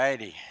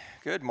Righty,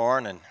 good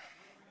morning.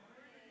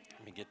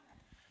 Let me get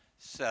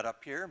set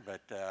up here,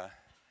 but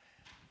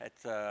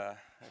it's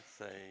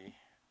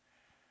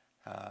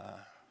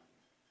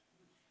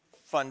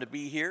fun to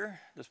be here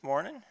this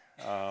morning.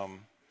 I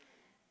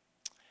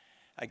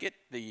get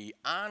the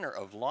honor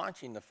of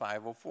launching the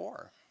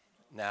 504.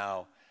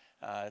 Now,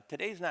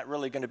 today's not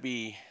really going to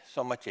be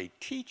so much a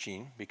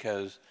teaching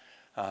because,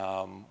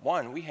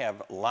 one, we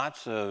have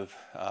lots of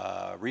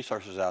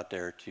resources out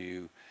there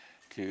to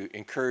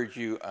encourage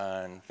you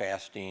on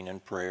fasting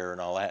and prayer and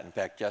all that. In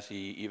fact,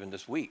 Jesse, even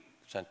this week,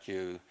 sent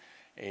you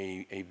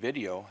a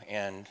video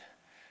and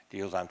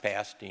deals on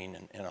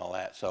fasting and all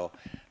that. So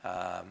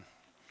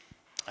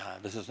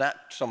this is not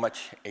so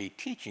much a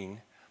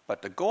teaching,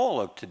 but the goal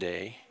of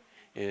today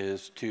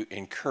is to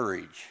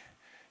encourage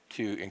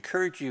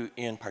you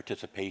in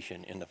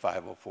participation in the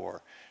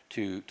 504,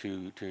 to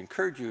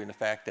encourage you in the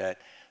fact that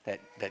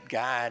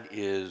God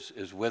is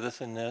with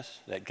us in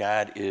this, that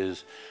God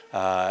is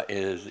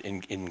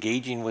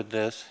engaging with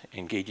this,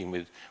 engaging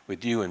with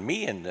you and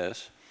me in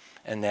this,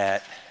 and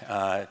that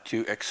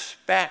to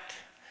expect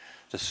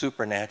the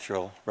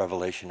supernatural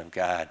revelation of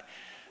God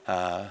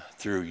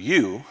through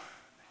you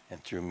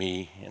and through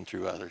me and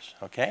through others,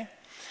 okay?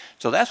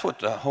 So that's what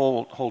the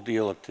whole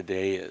deal of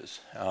today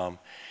is.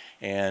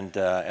 And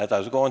as I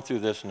was going through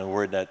this, and the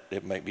word that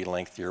it might be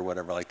lengthy or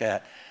whatever like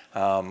that,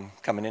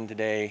 coming in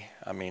today,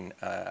 I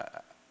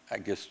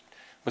just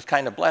was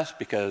kind of blessed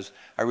because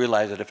I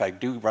realized that if I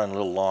do run a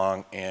little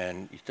long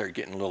and you start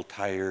getting a little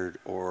tired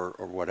or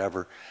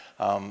whatever,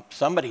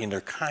 somebody in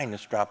their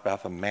kindness dropped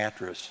off a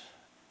mattress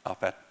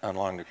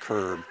along the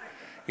curb,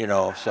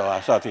 so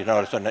I saw if you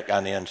noticed on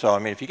the end. So,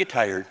 if you get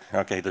tired,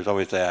 okay, there's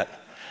always that.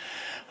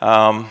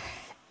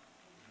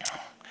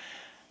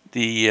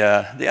 The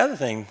other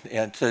thing,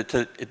 and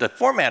the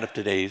format of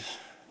today's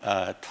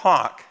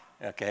talk,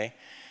 okay,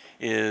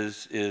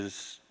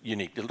 is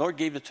unique. The Lord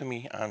gave it to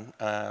me on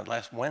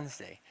last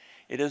Wednesday.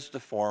 It is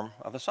the form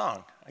of a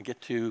song. I get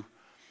to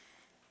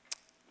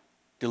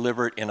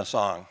deliver it in a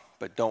song,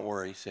 but don't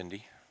worry,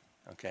 Cindy,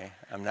 okay?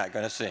 I'm not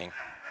going to sing,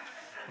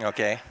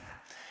 okay?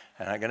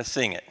 I'm not going to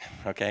sing it,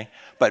 okay?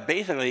 But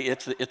basically,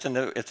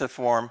 it's a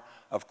form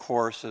of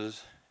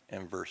choruses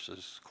and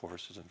verses,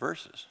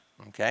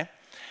 okay?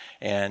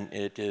 And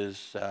it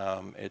is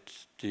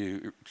it's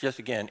to just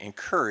again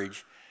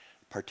encourage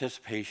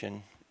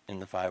participation in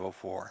the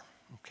 504.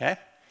 Okay,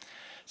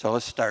 so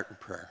let's start in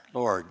prayer.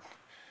 Lord,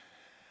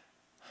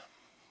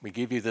 we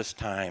give you this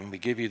time. We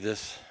give you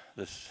this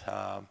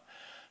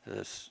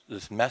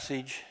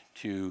message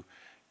to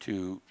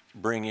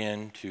bring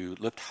in, to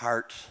lift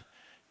hearts,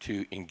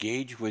 to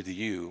engage with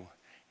you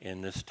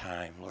in this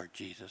time, Lord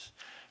Jesus.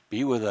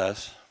 Be with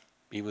us.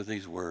 Be with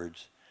these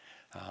words.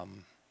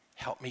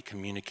 Help me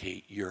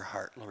communicate your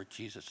heart, Lord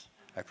Jesus.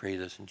 I pray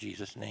this in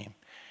Jesus' name.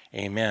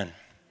 Amen.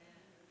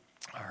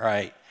 All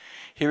right.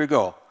 Here we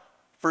go.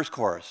 First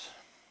chorus.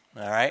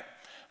 All right.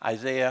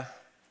 Isaiah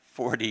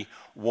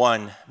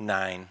 41,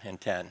 9,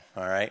 and 10.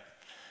 All right.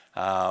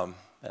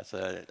 That's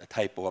a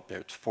typo up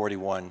there. It's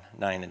 41,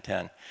 9, and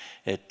 10.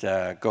 It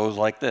goes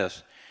like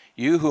this.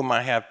 You whom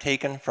I have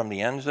taken from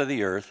the ends of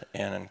the earth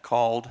and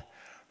called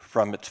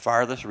from its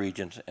farthest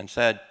regions and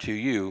said to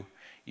you,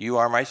 you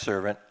are my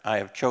servant. I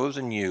have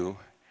chosen you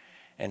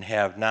and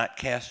have not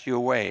cast you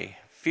away.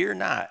 Fear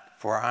not,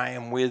 for I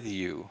am with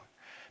you.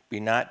 Be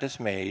not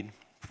dismayed,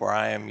 for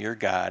I am your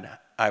God.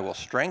 I will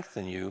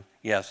strengthen you.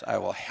 Yes, I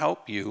will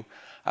help you.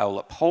 I will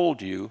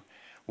uphold you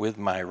with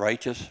my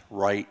righteous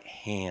right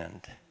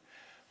hand.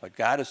 What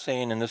God is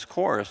saying in this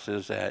chorus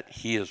is that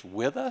he is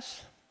with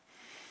us.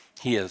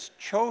 He has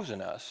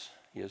chosen us.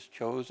 He has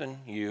chosen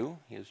you.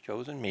 He has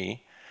chosen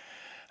me.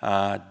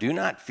 Do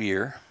not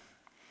fear.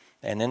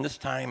 And in this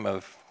time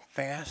of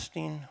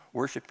fasting,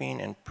 worshiping,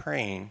 and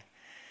praying,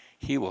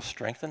 he will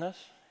strengthen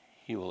us,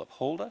 he will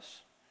uphold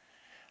us,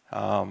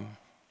 and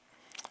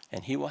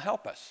he will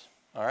help us.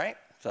 All right?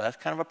 So that's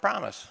kind of a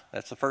promise.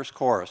 That's the first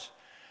chorus.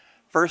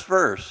 First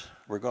verse,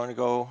 we're going to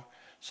go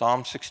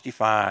Psalm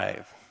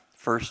 65,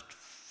 first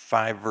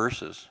 5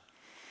 verses.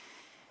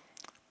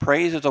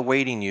 Praise is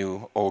awaiting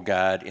you, O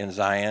God, in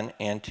Zion,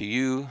 and to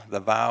you the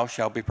vow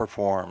shall be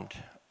performed.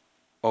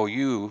 O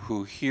you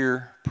who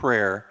hear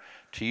prayer,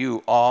 to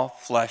you all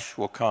flesh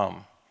will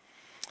come.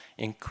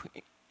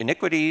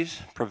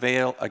 Iniquities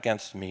prevail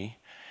against me.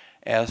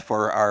 As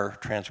for our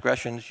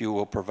transgressions, you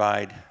will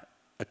provide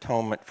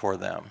atonement for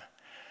them.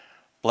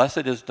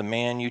 Blessed is the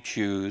man you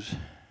choose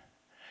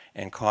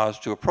and cause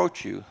to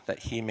approach you, that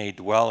he may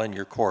dwell in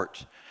your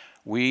courts.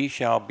 We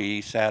shall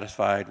be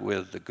satisfied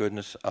with the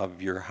goodness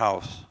of your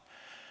house,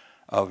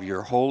 of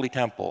your holy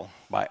temple.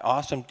 By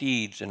awesome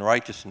deeds and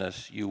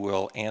righteousness you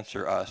will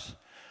answer us,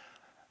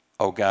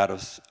 O God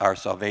of our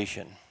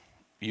salvation.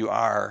 You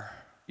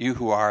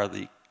who are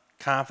the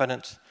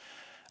confidence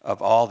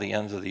of all the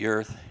ends of the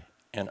earth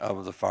and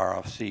of the far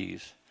off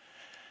seas.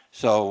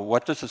 So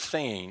what this is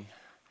saying,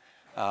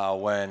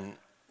 when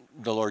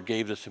the Lord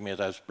gave this to me as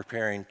I was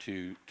preparing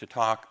to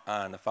talk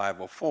on the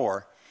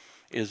 504,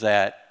 is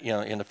that,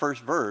 in the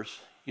first verse,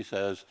 he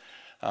says,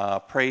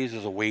 praise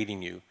is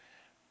awaiting you.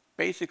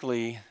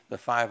 Basically, the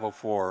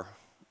 504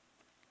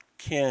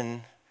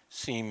 can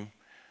seem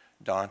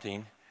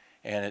daunting,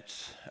 and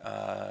it's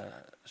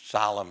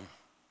solemn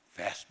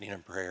fasting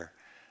and prayer,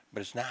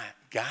 but it's not.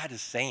 God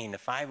is saying the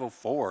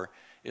 504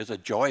 is a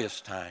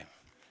joyous time.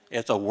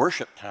 It's a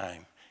worship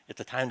time. It's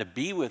a time to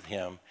be with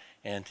him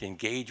and to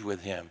engage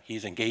with him.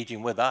 He's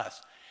engaging with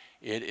us.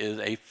 It is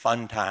a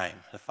fun time.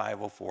 The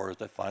 504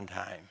 is a fun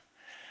time.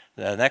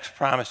 The next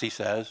promise, he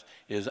says,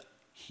 is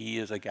he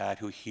is a God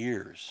who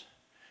hears.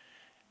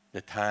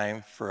 The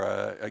time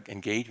for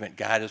engagement,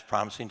 God is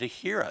promising to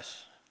hear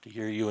us, to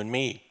hear you and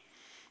me.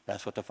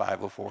 That's what the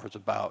 504 is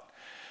about.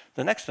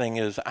 The next thing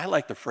is, I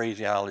like the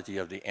phraseology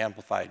of the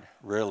Amplified,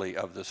 really,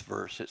 of this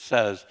verse. It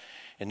says,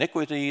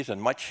 iniquities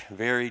and much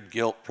varied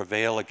guilt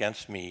prevail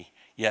against me,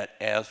 yet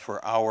as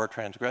for our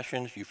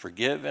transgressions, you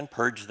forgive and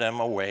purge them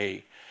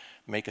away,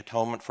 make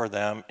atonement for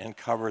them, and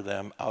cover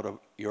them out of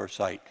your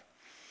sight.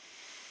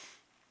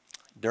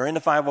 During the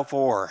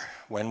 504,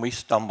 when we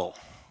stumble,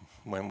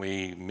 when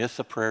we miss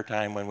a prayer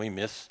time, when we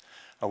miss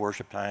a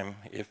worship time,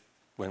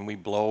 when we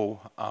blow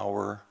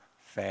our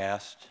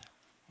fast,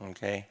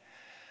 okay,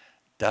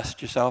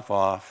 dust yourself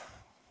off,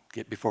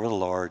 get before the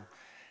Lord,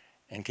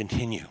 and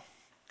continue.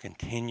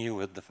 Continue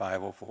with the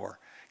 504.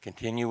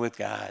 Continue with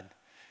God.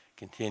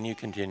 Continue.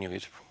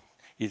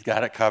 He's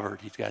got it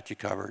covered. He's got you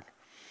covered.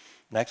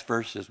 Next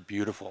verse is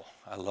beautiful.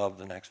 I love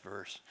the next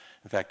verse.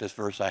 In fact, this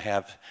verse I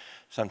have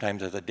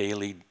sometimes as a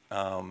daily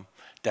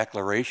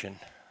declaration.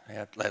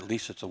 At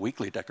least it's a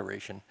weekly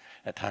declaration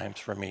at times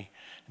for me.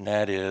 And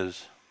that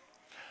is,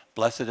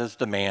 blessed is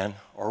the man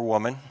or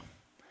woman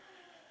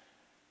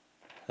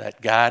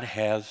that God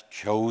has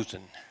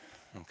chosen,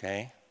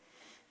 okay?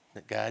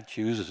 That God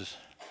chooses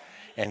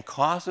and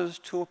causes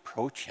to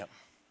approach him.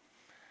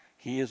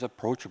 He is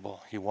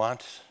approachable. He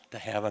wants to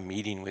have a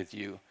meeting with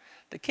you.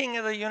 The King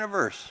of the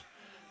universe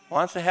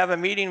wants to have a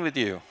meeting with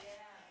you,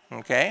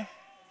 okay?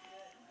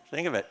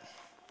 Think of it.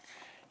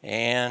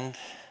 And,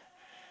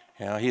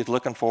 he's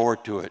looking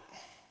forward to it.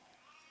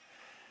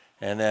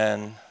 And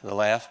then the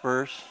last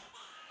verse,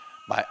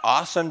 by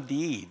awesome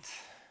deeds,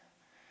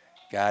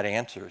 God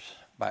answers.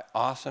 By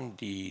awesome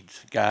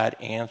deeds, God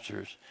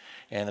answers.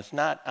 And it's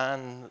not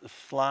on the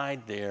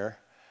slide there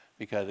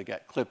because it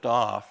got clipped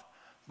off,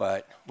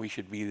 but we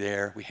should be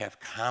there. We have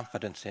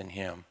confidence in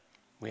him.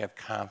 We have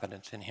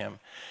confidence in him.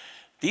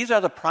 These are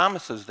the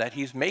promises that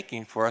he's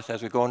making for us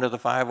as we go into the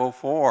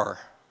 504.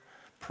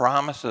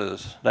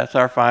 Promises. That's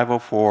our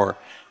 504.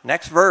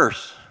 Next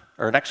verse,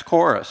 or next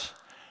chorus.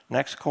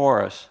 Next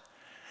chorus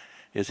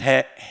is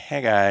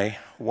Haggai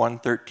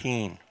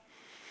 1:13.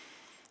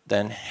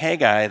 Then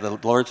Haggai, the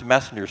Lord's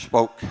messenger,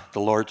 spoke the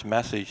Lord's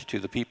message to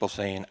the people,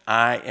 saying,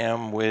 I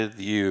am with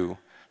you,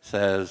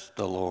 says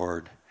the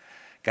Lord.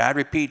 God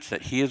repeats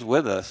that he is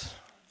with us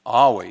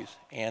always,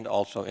 and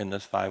also in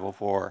this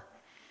 504.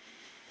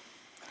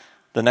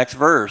 The next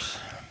verse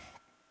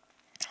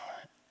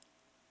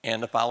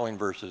and the following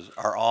verses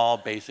are all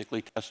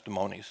basically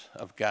testimonies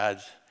of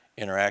God's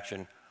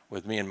interaction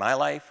with me in my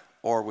life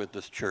or with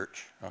this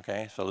church,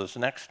 okay? So this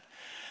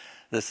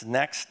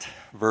next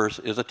verse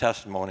is a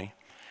testimony,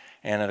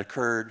 and it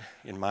occurred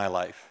in my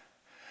life.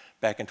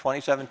 Back in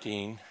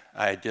 2017,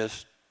 I had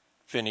just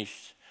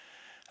finished,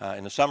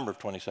 in the summer of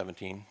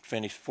 2017,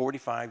 finished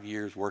 45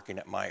 years working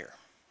at Meijer,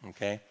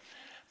 okay?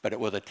 But it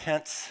was a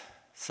tense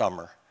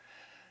summer.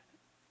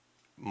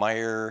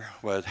 Meijer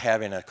was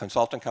having a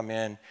consultant come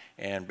in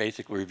and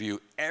basically review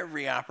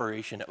every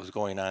operation that was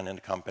going on in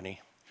the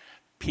company.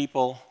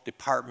 People,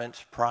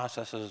 departments,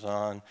 processes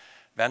on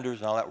vendors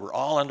and all that were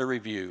all under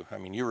review. I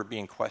mean, you were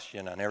being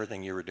questioned on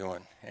everything you were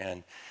doing,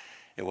 and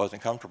it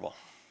wasn't comfortable.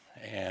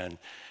 And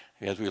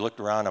as we looked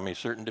around,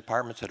 certain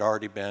departments had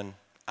already been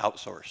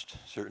outsourced.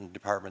 Certain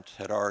departments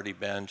had already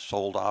been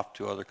sold off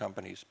to other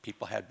companies.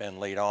 People had been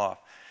laid off,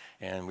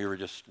 and we were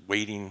just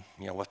waiting,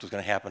 what was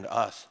going to happen to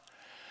us.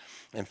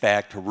 In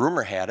fact,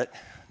 rumor had it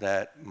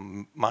that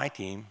my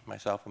team,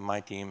 myself and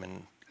my team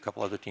and a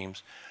couple other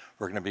teams,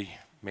 were going to be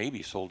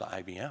maybe sold to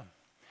IBM.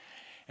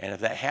 And if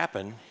that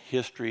happened,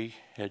 history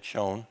had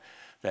shown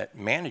that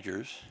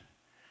managers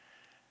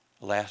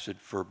lasted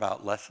for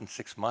about less than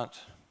 6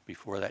 months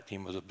before that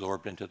team was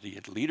absorbed into the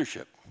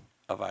leadership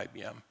of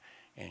IBM,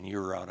 and you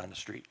were out on the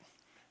street.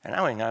 And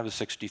I was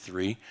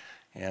 63,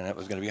 and it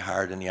was going to be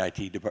hard in the IT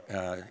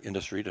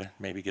industry to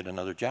maybe get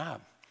another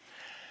job.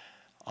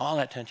 All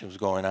that tension was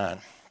going on.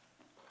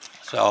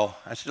 So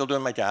I was still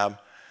doing my job.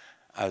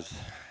 I was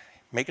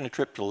making a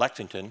trip to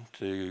Lexington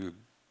to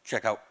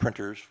check out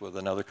printers with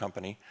another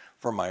company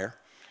for Meijer.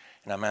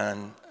 And I'm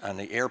on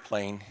the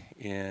airplane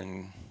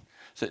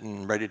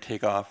sitting ready to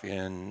take off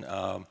in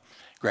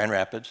Grand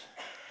Rapids.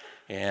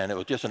 And it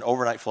was just an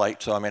overnight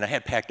flight. So, I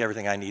had packed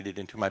everything I needed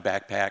into my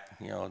backpack,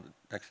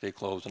 next day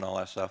clothes and all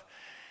that stuff.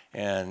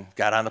 And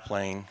got on the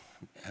plane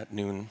at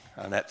noon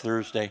on that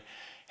Thursday,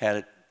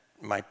 had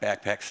my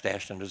backpack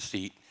stashed under the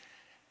seat.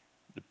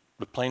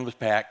 The plane was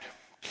packed,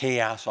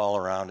 chaos all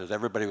around as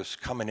everybody was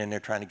coming in there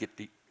trying to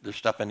get their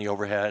stuff in the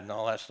overhead and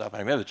all that stuff.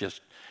 It was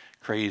just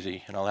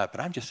crazy and all that.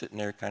 But I'm just sitting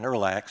there kind of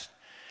relaxed.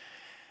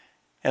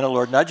 And the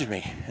Lord nudged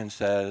me and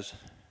says,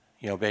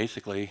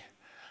 basically,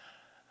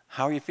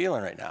 how are you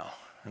feeling right now?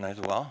 And I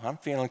said, well, I'm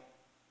feeling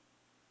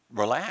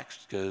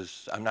relaxed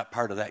because I'm not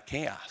part of that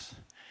chaos.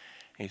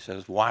 He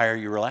says, why are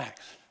you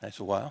relaxed? I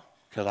said, well,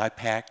 because I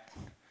packed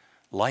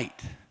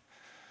light.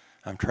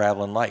 I'm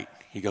traveling light.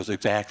 He goes,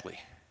 exactly.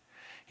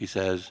 He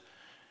says,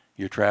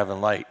 you're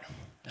traveling light.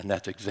 And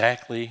that's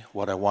exactly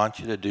what I want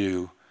you to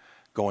do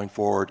going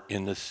forward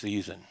in this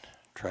season,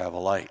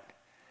 travel light.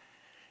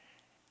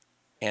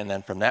 And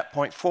then from that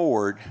point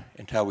forward,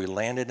 until we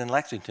landed in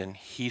Lexington,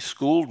 he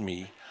schooled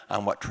me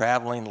on what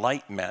traveling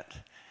light meant.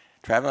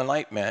 Traveling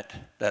light meant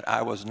that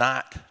I was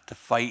not to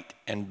fight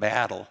and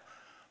battle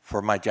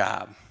for my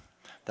job,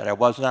 that I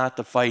was not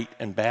to fight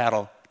and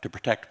battle to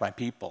protect my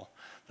people,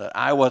 that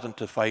I wasn't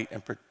to fight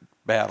and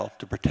battle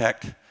to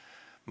protect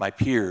my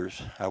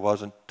peers, I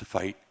wasn't to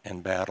fight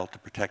and battle to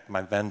protect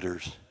my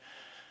vendors,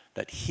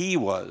 that he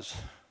was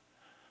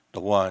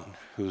the one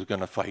who was going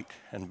to fight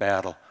and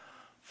battle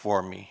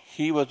for me.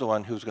 He was the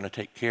one who was going to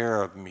take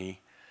care of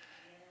me,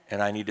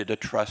 and I needed to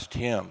trust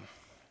him.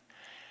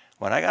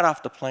 When I got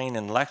off the plane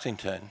in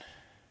Lexington,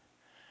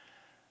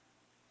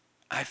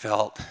 I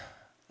felt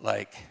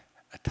like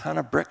a ton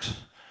of bricks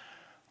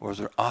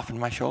were off in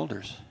my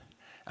shoulders.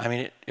 I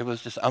mean, it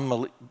was just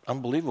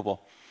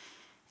unbelievable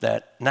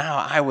that now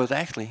I was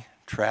actually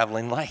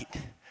traveling light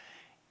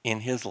in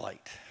his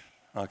light,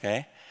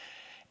 okay?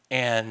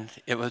 And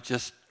it was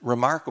just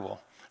remarkable.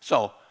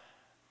 So,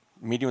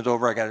 meeting was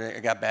over, I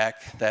got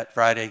back that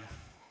Friday,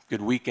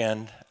 good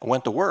weekend. I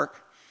went to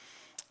work,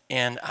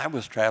 and I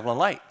was traveling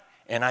light.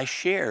 And I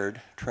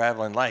shared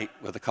traveling light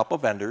with a couple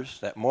of vendors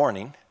that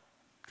morning,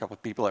 a couple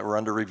of people that were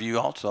under review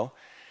also,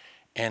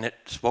 and it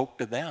spoke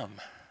to them.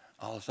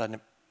 All of a sudden,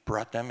 it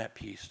brought them at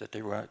peace that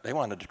they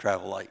wanted to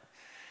travel light.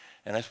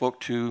 And I spoke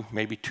to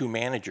maybe 2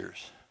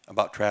 managers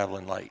about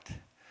traveling light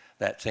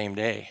that same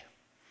day.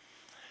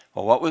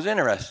 Well, what was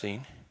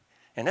interesting,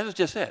 and this was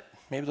just it,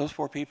 maybe those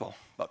 4 people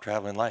about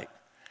traveling light.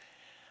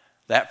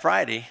 That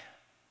Friday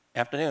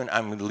afternoon,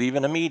 I'm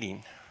leaving a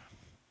meeting,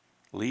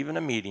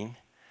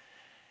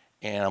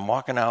 and I'm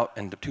walking out,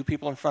 and the 2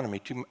 people in front of me,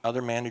 2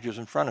 other managers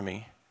in front of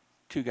me,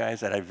 2 guys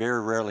that I very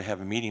rarely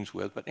have meetings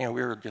with, but we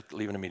were just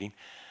leaving a meeting.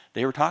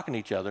 They were talking to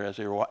each other as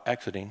they were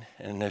exiting,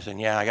 and they're saying,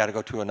 yeah, I got to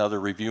go to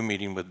another review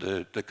meeting with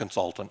the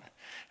consultant,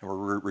 and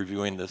we're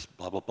reviewing this,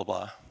 blah, blah, blah,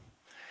 blah.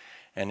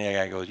 And the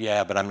guy goes,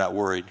 yeah, but I'm not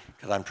worried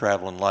because I'm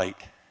traveling light.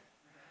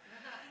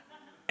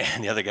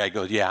 And the other guy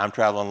goes, yeah, I'm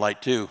traveling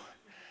light too.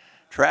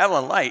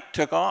 Traveling light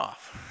took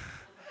off.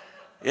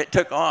 It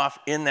took off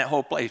in that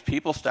whole place.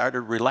 People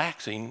started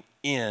relaxing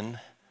in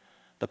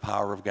the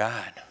power of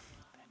God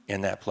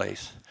in that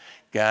place.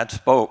 God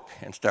spoke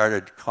and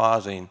started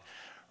causing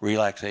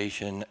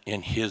relaxation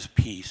in his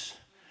peace,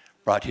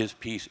 brought his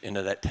peace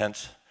into that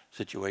tense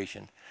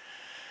situation.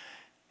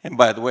 And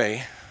by the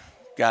way,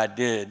 God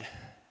did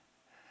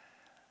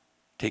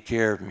take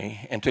care of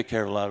me and took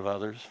care of a lot of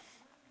others.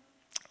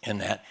 And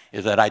that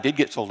is that I did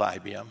get sold to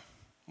IBM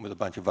with a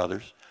bunch of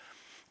others.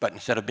 But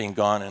instead of being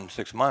gone in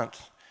 6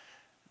 months,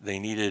 they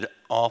needed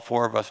all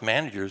 4 of us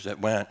managers that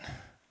went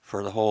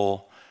for the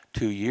whole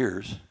 2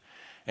 years.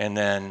 And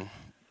then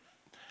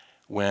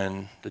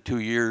when the 2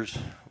 years,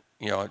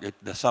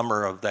 the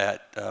summer of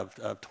that of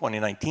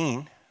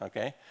 2019,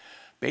 okay,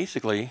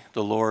 basically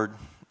the Lord,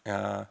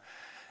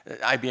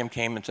 IBM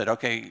came and said,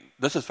 okay,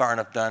 this is far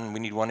enough done.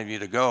 We need one of you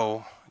to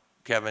go.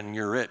 Kevin,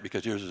 you're it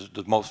because yours is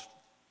the most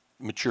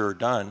mature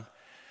done.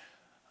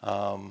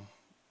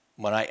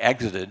 When I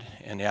exited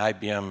and the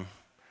IBM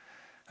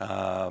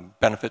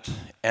benefits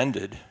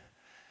ended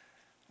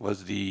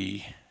was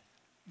the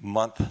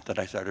month that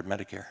I started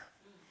Medicare.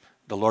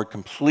 The Lord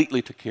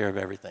completely took care of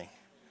everything.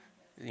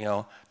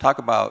 Talk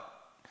about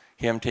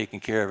him taking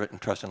care of it and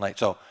trusting light.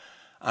 So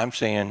I'm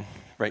saying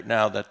right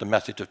now that the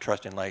message of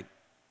trusting light,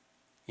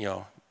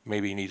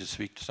 maybe you need to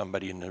speak to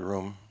somebody in the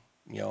room,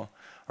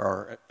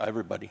 or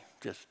everybody.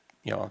 Just,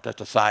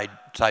 that's a side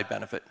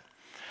benefit.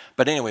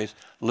 But anyways,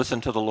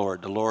 listen to the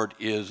Lord. The Lord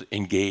is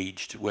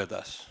engaged with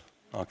us.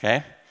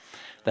 Okay?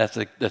 That's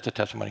a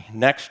testimony.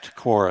 Next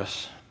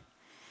chorus,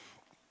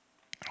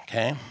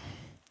 okay,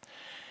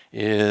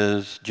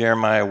 is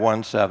Jeremiah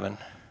 1:7.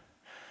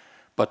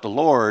 But the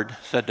Lord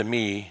said to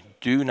me,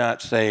 do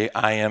not say,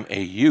 I am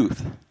a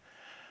youth,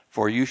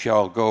 for you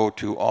shall go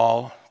to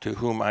all to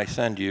whom I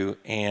send you,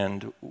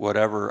 and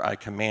whatever I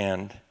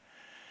command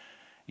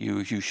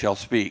you shall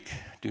speak.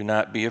 Do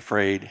not be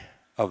afraid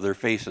of their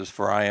faces,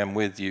 for I am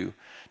with you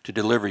to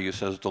deliver you,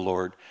 says the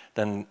Lord.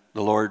 Then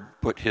the Lord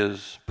put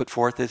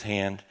forth his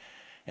hand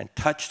and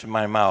touched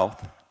my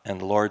mouth, and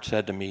the Lord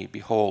said to me,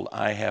 behold,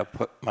 I have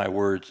put my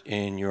words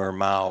in your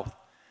mouth.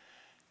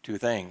 2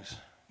 things.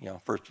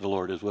 First, the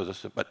Lord is with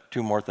us, but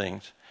 2 more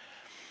things.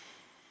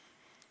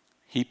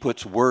 He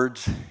puts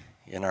words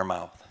in our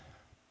mouth.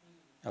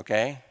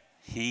 Okay?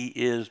 He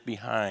is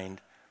behind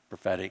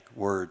prophetic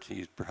words.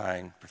 He's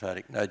behind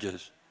prophetic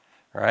nudges.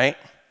 All right?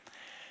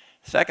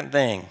 Second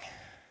thing,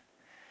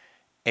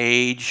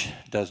 age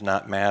does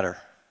not matter.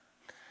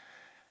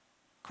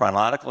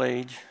 chronological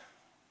age,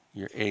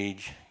 your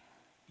age,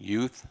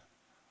 youth,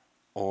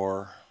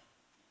 or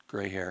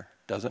gray hair,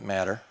 doesn't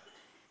matter,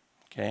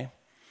 okay?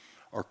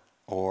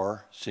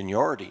 Or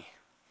seniority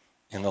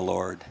in the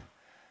Lord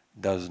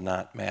does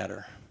not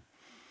matter,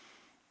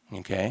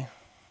 okay?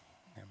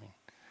 I mean,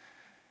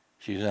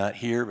 she's not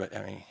here, but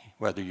I mean,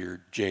 whether you're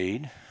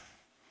Jade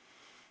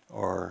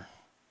or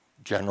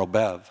General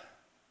Bev,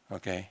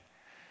 okay?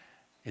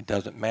 It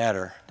doesn't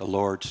matter. The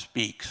Lord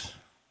speaks.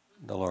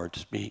 The Lord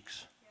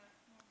speaks,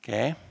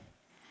 okay?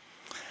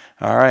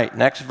 All right,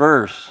 next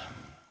verse.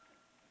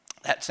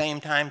 That same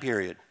time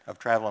period of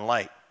traveling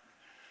light.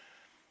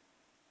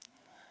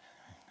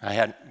 I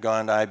hadn't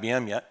gone to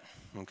IBM yet,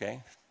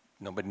 okay?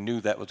 Nobody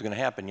knew that was going to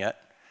happen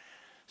yet.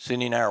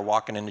 Cindy and I are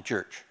walking into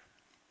church,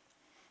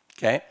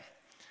 okay?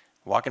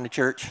 Walking to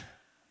church,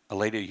 a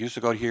lady who used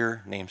to go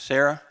here named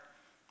Sarah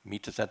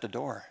meets us at the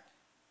door.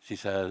 She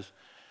says,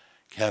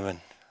 Kevin,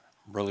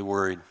 I'm really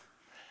worried.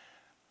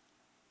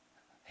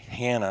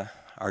 Hannah,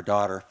 our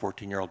daughter,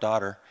 14-year-old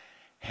daughter,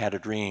 had a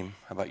dream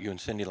about you and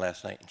Cindy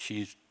last night,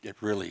 and it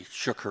really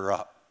shook her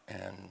up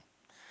and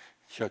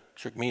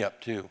shook me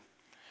up too.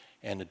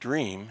 And the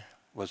dream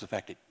was the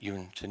fact that you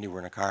and Cindy were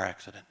in a car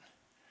accident.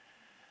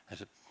 I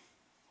said,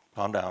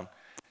 calm down.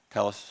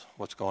 Tell us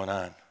what's going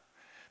on.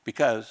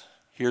 Because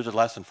here's a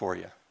lesson for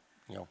you.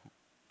 You know,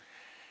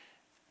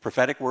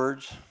 prophetic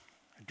words,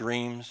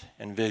 dreams,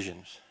 and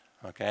visions,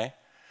 okay?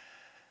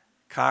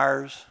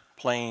 Cars,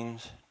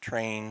 planes,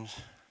 trains,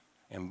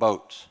 and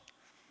boats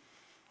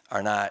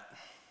are not,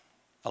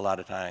 a lot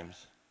of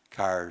times,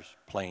 cars,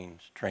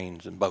 planes,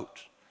 trains, and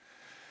boats.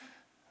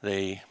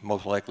 They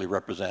most likely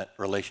represent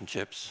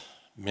relationships,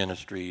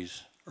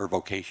 ministries, or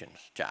vocations,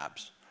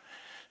 jobs.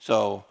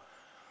 So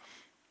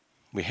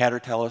we had her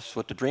tell us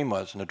what the dream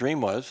was. And the dream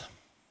was,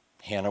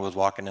 Hannah was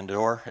walking in the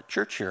door at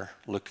church here,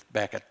 looked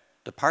back at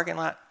the parking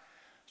lot,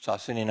 saw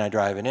Cindy and I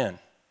driving in.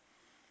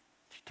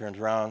 She turns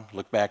around,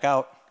 looked back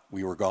out,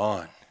 we were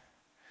gone.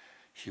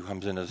 She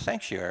comes into the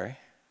sanctuary,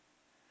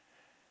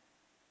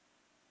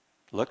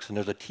 looks, and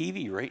there's a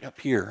TV right up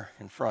here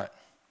in front.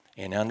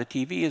 And on the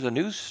TV is a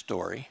news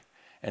story,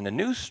 and the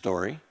news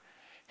story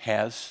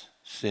has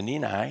Cindy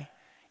and I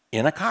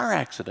in a car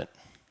accident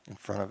in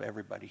front of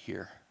everybody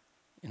here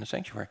in the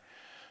sanctuary.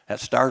 That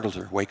startles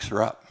her, wakes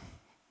her up.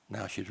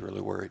 Now she's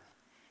really worried.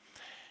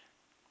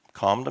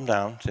 Calmed them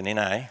down. Cindy and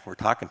I were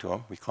talking to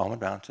them. We calmed them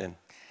down, saying,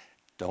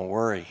 don't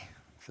worry.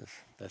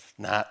 That's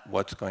not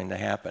what's going to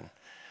happen.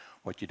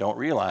 What you don't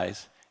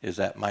realize is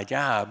that my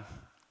job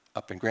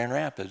up in Grand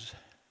Rapids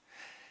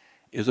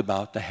is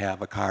about to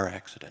have a car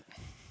accident.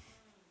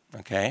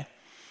 Okay?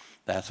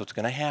 That's what's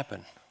going to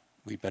happen.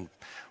 We've been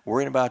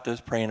worrying about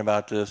this, praying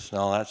about this, and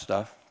all that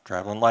stuff,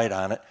 traveling light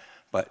on it,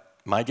 but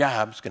my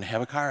job's going to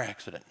have a car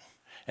accident.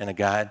 And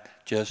God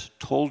just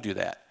told you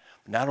that.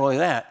 But not only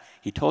that,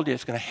 he told you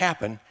it's going to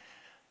happen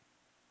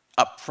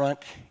up front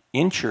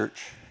in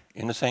church,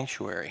 in the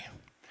sanctuary.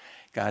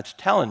 God's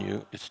telling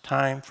you it's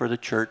time for the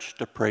church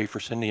to pray for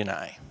Cindy and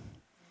I.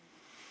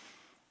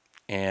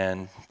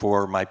 And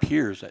for my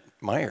peers at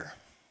Meyer.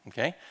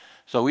 Okay?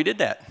 So we did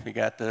that. We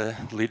got the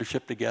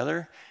leadership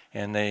together,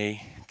 and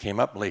they came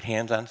up, laid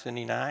hands on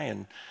Cindy and I,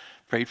 and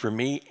prayed for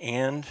me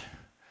and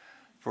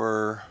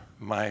for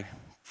my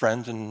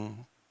friends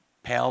and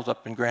pals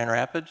up in Grand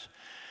Rapids,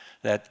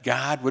 that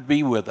God would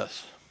be with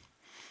us.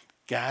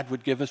 God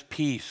would give us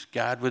peace.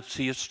 God would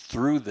see us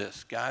through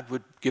this. God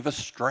would give us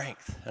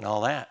strength and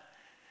all that.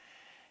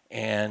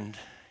 And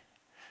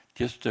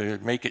just to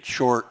make it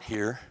short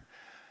here,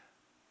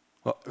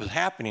 what was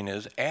happening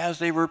is, as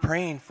they were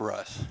praying for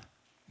us,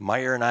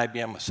 Meyer and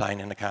IBM was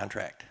signing the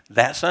contract.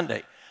 That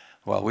Sunday,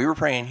 while we were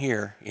praying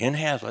here in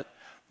Hazlet,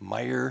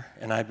 Meyer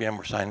and IBM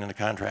were signing the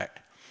contract.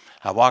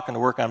 I walk into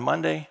work on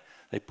Monday.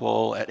 They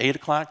pull at 8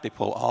 o'clock. They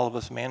pull all of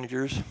us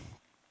managers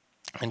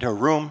into a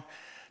room,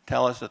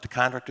 tell us that the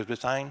contract has been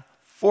signed.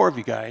 4 of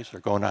you guys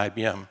are going to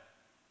IBM,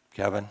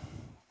 Kevin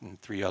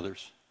and 3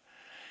 others.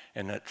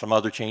 And that some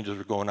other changes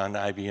were going on to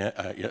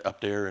IBM up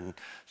there, and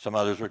some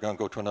others were going to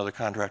go to another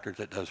contractor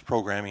that does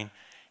programming.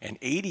 And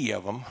 80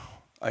 of them,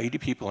 80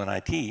 people in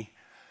IT,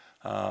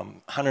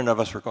 100 of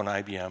us were going to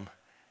IBM.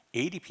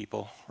 80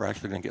 people were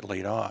actually going to get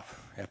laid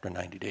off after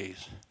 90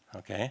 days,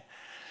 okay?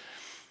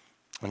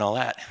 And all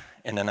that.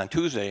 And then on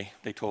Tuesday,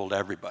 they told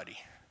everybody.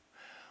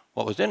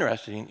 What was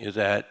interesting is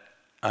that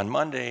on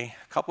Monday,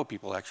 a couple of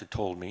people actually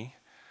told me,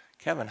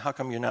 Kevin, how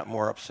come you're not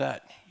more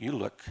upset? You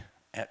look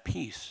at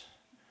peace.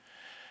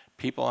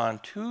 People on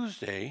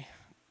Tuesday,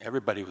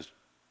 everybody was,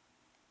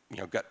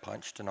 gut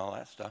punched and all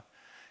that stuff,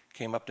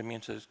 came up to me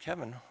and says,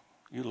 Kevin,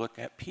 you look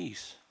at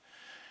peace.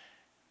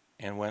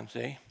 And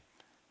Wednesday,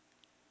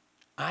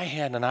 I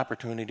had an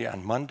opportunity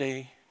on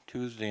Monday,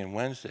 Tuesday, and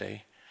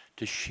Wednesday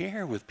to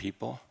share with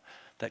people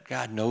that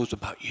God knows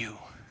about you.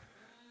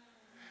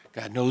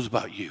 God knows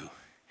about you.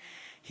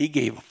 He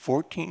gave a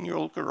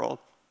 14-year-old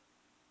girl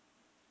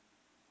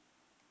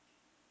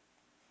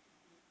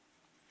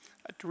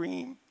a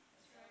dream.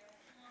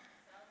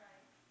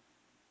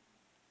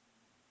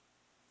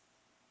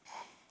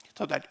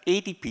 So that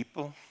 80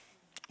 people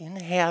in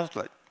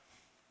Hazlet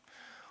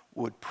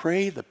would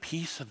pray the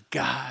peace of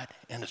God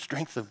and the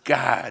strength of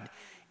God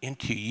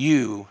into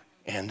you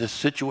and this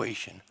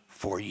situation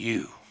for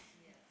you.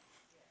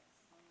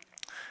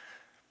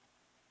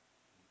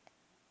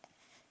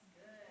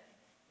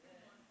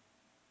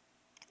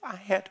 I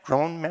had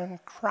grown men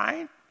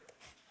crying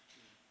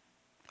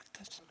like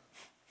this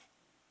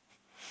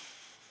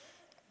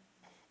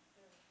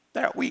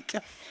that week.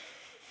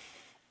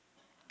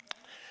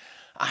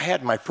 I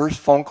had my first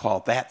phone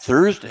call that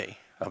Thursday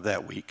of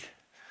that week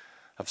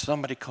of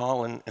somebody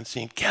calling and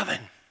saying,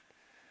 Kevin,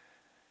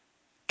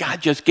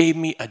 God just gave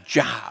me a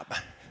job.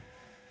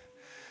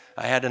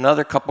 I had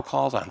another couple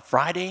calls on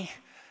Friday.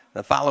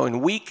 The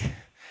following week,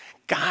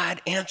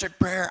 God answered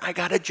prayer. I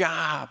got a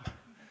job.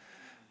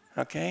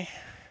 Okay?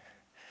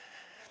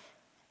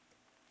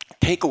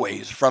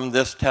 Takeaways from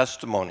this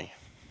testimony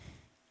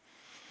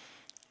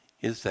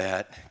is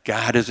that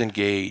God is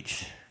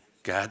engaged.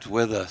 God's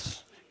with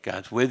us.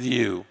 God's with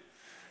you.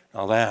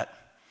 All that.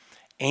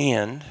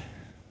 And,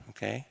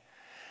 okay,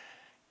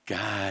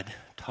 God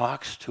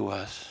talks to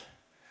us,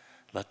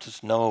 lets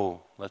us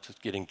know, lets us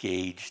get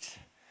engaged.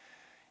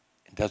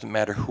 It doesn't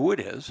matter who it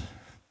is.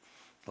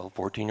 The little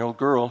 14-year-old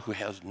girl who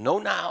has no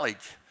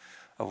knowledge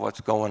of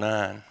what's going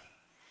on.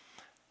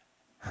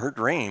 Her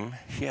dream,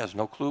 she has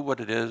no clue what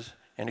it is,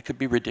 and it could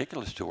be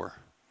ridiculous to her.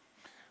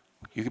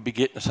 You could be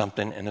getting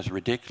something, and it's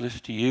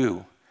ridiculous to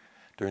you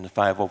during the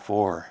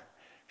 504.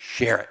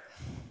 Share it.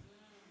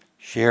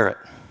 Share it.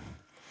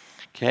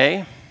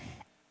 Okay?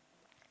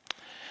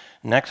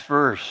 Next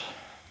verse.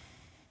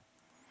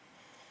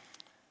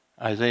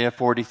 Isaiah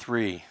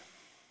 43.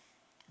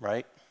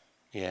 Right?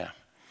 Yeah.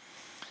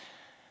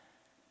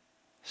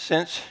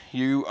 Since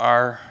you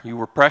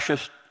were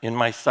precious in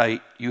my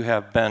sight, you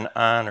have been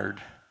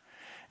honored,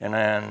 and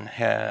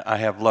I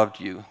have loved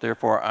you.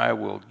 Therefore I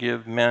will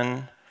give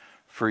men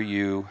for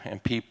you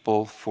and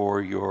people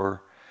for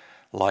your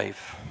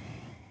life.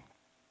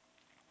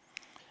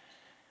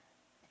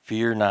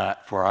 Fear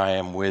not, for I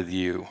am with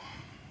you.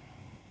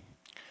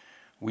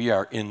 We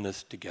are in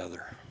this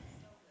together.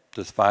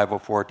 This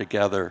 504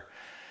 together.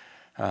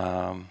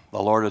 The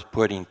Lord is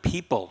putting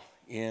people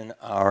in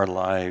our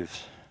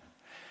lives.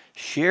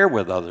 Share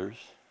with others.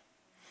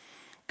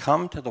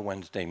 Come to the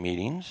Wednesday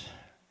meetings.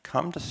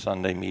 Come to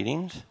Sunday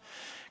meetings.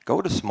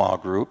 Go to small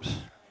groups.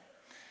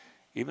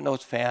 Even though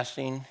it's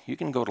fasting, you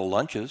can go to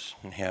lunches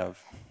and have,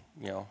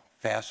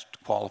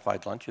 fast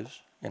qualified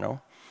lunches,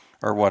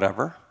 or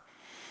whatever.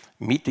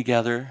 Meet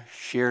together,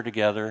 share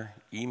together,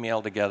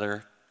 email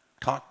together,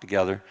 talk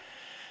together,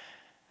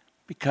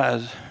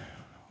 because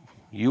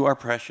you are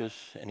precious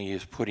and He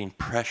is putting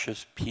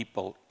precious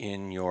people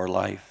in your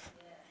life.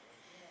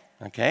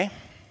 Okay?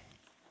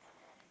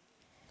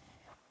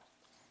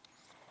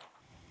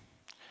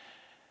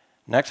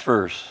 Next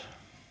verse.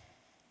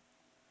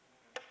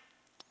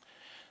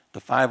 The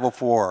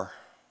 504.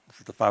 This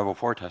is the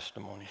 504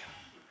 testimony.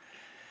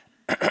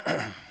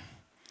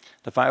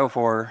 The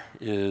 504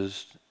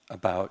 is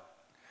about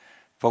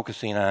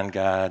focusing on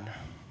God,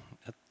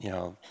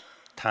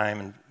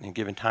 time and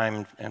giving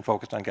time and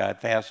focus on God,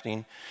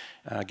 fasting,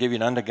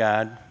 giving unto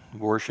God,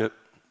 worship,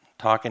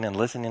 talking and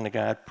listening to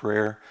God,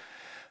 prayer,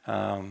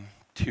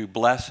 to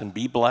bless and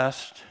be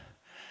blessed.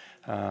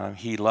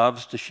 He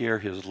loves to share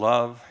His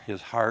love,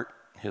 His heart,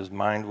 His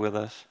mind with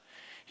us.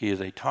 He is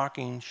a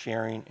talking,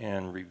 sharing,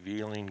 and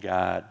revealing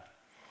God.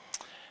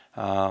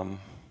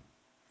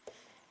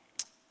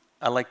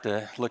 I like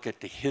to look at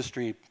the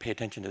history, pay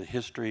attention to the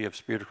history of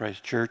Spirit of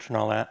Christ Church and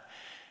all that.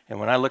 And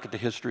when I look at the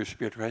history of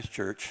Spirit of Christ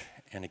Church,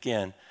 and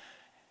again,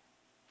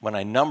 when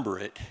I number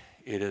it,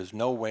 it is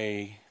no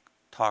way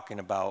talking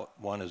about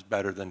one is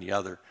better than the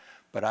other.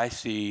 But I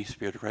see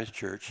Spirit of Christ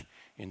Church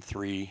in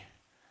 3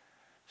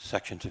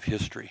 sections of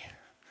history.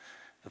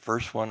 The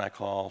first one I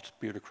call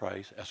Spirit of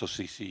Christ,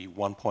 SOCC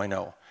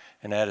 1.0,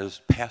 and that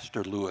is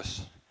Pastor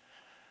Lewis'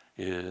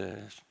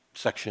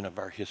 section of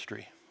our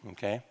history,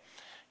 okay?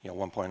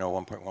 1.0,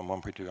 1.1,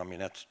 1.2. I mean,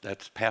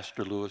 that's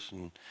Pastor Lewis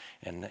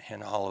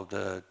and all of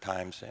the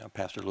times,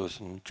 Pastor Lewis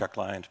and Chuck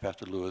Lyons,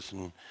 Pastor Lewis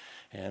and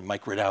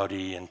Mike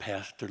Redowdy and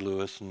Pastor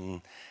Lewis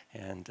and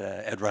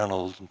Ed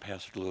Reynolds and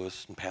Pastor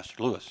Lewis and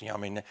Pastor Lewis. I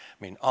mean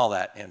all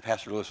that. And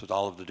Pastor Lewis was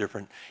all of the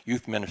different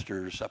youth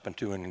ministers up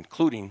into and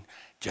including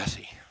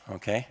Jesse.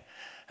 Okay,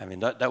 I mean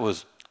that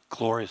was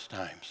glorious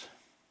times.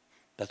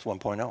 That's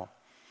 1.0.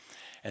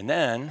 And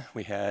then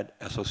we had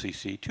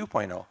SOCC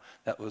 2.0.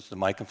 That was the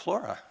Mike and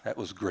Flora. That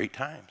was great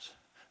times.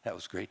 That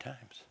was great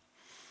times.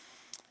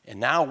 And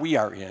now we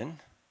are in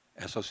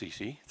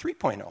SOCC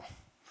 3.0.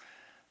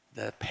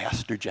 The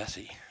Pastor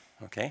Jesse.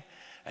 Okay?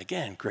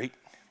 Again, great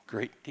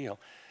deal.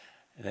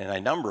 And then I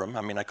number them.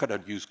 I mean, I could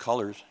have used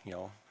colors,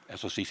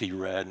 SOCC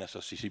red and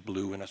SOCC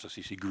blue and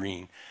SOCC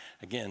green.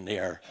 Again, they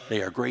are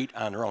great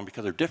on their own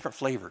because they're different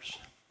flavors.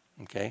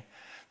 Okay?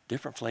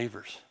 Different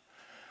flavors.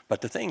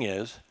 But the thing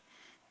is,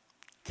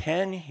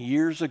 10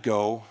 years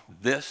ago,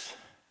 this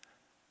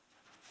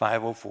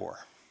 504,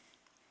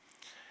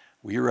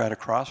 we were at a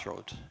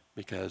crossroads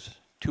because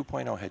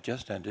 2.0 had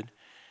just ended.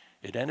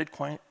 It ended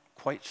quite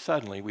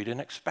suddenly. We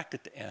didn't expect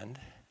it to end.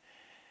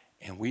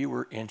 And we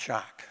were in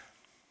shock.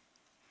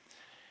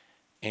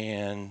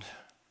 And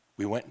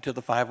we went into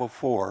the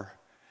 504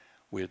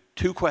 with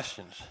two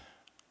questions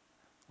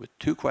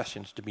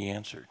to be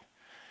answered.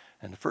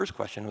 And the first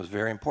question was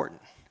very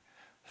important.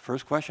 The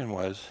first question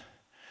was,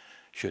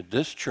 should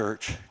this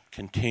church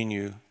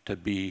continue to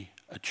be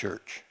a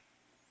church?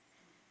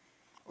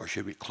 Or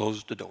should we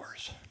close the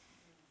doors?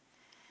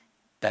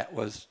 That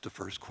was the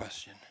first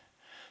question.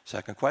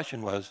 Second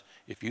question was,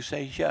 if you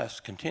say yes,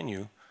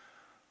 continue,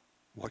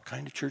 what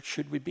kind of church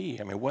should we be?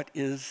 I mean, what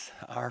is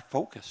our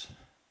focus?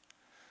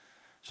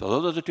 So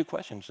those are the two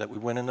questions that we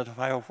went into the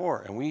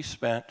 504. And we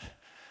spent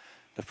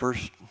the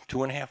first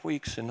 2.5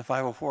 weeks in the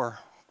 504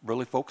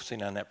 really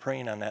focusing on that,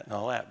 praying on that and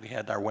all that. We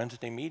had our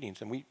Wednesday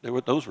meetings, and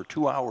those were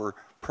 2-hour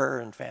prayer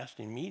and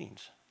fasting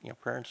meetings,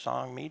 prayer and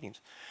song meetings.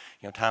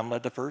 Tom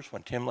led the first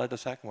one, Tim led the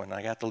second one, and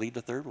I got to lead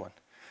the third one.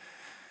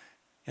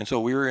 And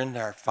so we were in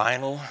our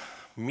final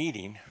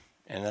meeting,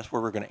 and that's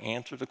where we're going to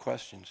answer the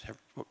questions.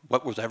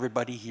 What was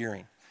everybody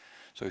hearing?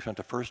 So we spent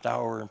the first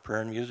hour in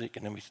prayer and music,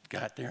 and then we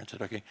got there and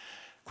said, okay,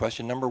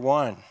 question number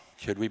 1,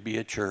 should we be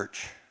a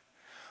church?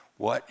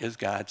 What is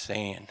God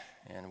saying?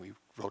 And we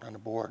wrote on the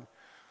board,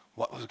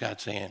 what was God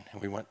saying?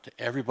 And we went to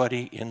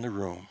everybody in the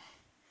room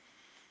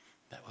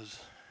that was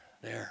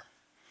there.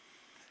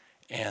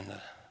 And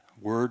the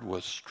word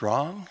was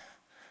strong,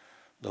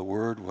 the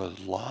word was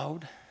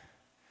loud,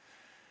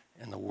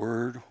 and the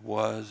word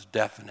was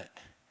definite.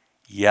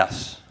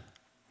 Yes,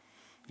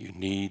 you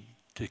need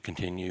to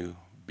continue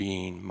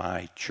being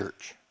my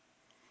church.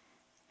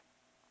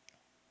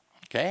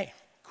 Okay,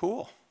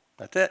 cool.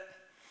 That's it.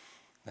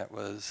 That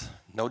was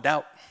no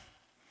doubt.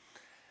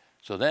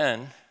 So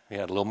then we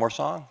had a little more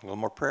song, a little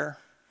more prayer,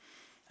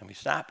 and we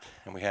stopped,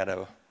 and we had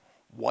a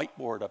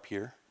whiteboard up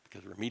here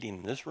because we're meeting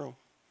in this room.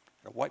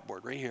 A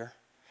whiteboard right here.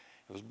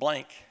 It was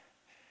blank,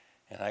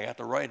 and I got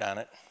to write on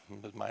it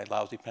with my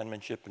lousy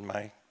penmanship and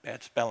my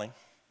bad spelling.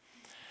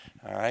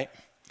 All right?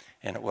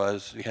 And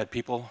we had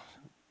people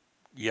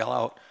yell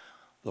out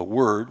the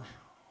words,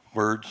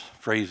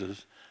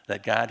 phrases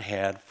that God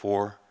had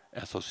for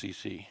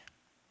SOCC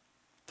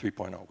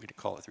 3.0. We didn't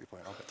call it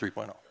 3.0, but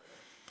 3.0.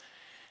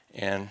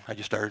 And I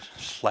just started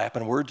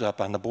slapping words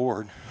up on the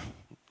board,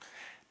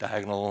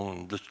 diagonal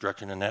and this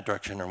direction and that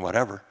direction or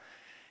whatever.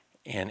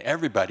 And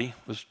everybody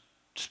was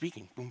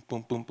speaking. Boom,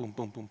 boom, boom, boom,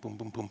 boom, boom, boom,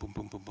 boom, boom, boom,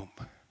 boom, boom,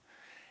 boom.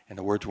 And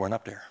the words weren't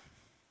up there.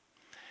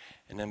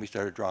 And then we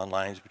started drawing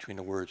lines between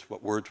the words,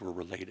 what words were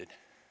related.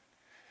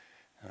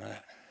 All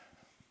right.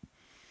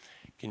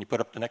 Can you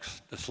put up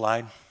the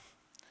slide?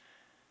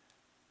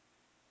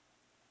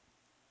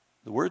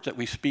 The words that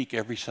we speak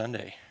every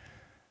Sunday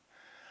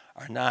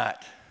are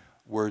not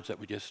words that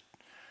we just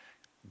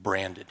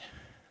branded.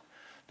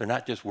 They're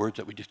not just words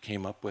that we just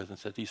came up with and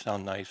said, these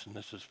sound nice and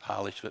this is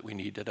polish that we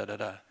need,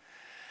 da-da-da-da.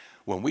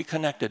 When we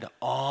connected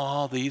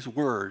all these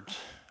words,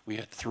 we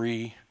had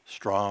 3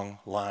 strong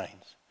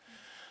lines.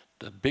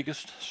 The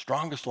biggest,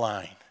 strongest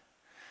line.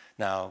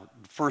 Now,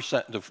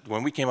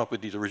 when we came up with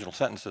these original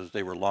sentences,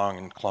 they were long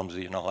and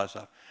clumsy and all that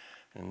stuff.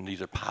 And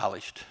these are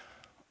polished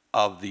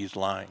of these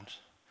lines.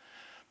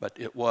 But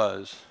it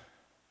was,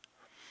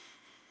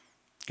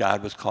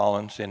 God was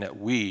calling, saying that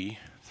we,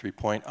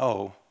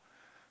 3.0,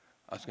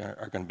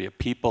 are going to be a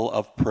people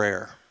of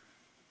prayer.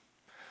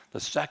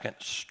 The second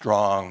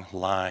strong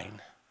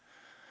line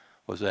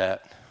was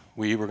that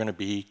we were going to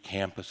be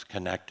campus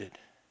connected.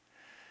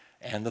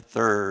 And the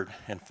third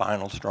and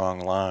final strong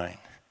line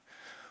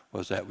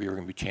was that we were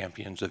going to be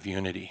champions of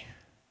unity.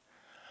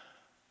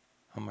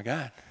 Oh my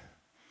God.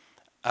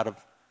 Out of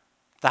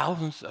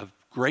thousands of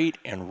great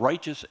and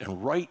righteous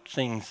and right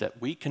things that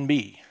we can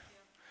be,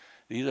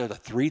 these are the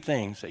 3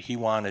 things that he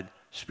wanted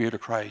Spirit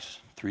of Christ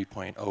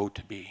 3.0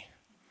 to be.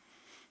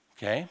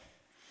 Okay?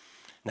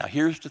 Now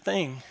here's the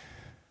thing.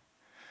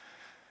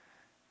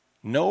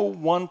 No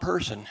one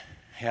person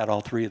had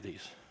all 3 of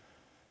these.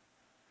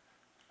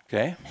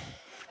 Okay?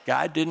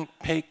 God didn't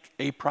pick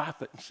a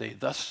prophet and say,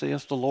 thus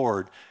saith the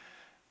Lord,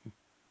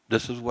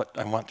 this is what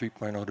I want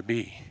 3.0 to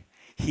be.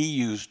 He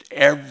used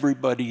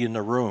everybody in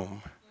the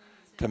room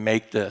to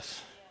make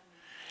this.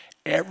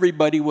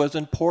 Everybody was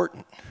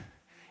important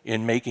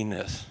in making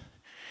this.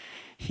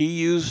 He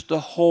used the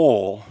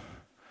whole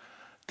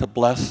to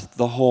bless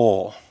the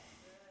whole.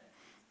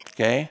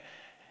 Okay?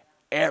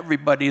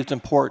 Everybody is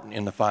important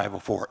in the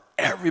 504.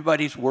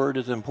 Everybody's word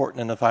is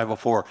important in the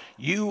 504.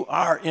 You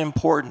are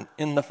important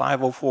in the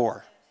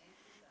 504.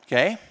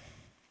 Okay?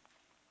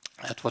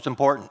 That's what's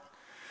important.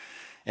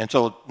 And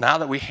so now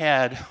that we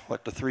had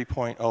what the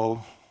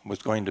 3.0 was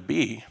going to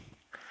be,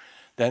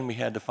 then we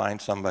had to find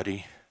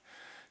somebody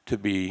to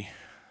be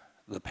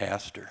the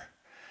pastor.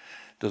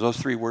 Do those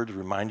 3 words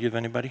remind you of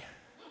anybody?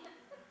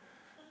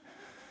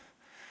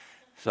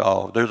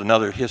 So there's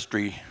another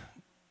history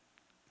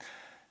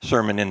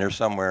sermon in there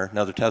somewhere,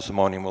 another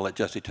testimony, and we'll let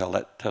Jesse tell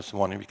that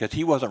testimony because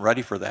he wasn't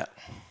ready for that.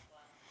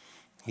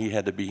 He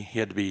had to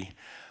be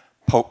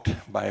poked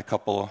by a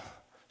couple of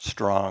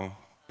strong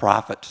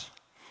prophets.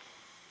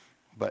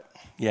 But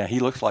yeah, he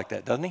looks like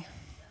that, doesn't he?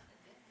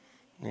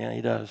 Yeah,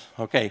 he does.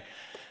 Okay,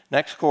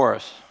 next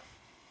chorus.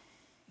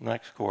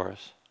 Next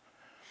chorus.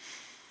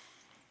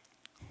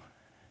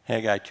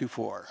 Haggai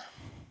 2:4.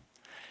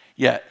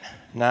 Yet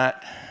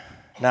not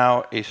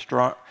now a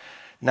strong,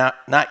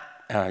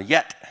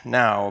 yet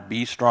now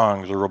be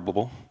strong,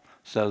 Zerubbabel,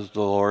 says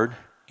the Lord,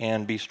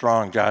 and be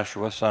strong,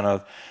 Joshua, son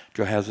of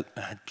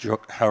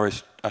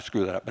I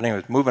screwed that up. But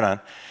anyways, moving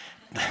on.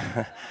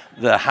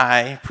 The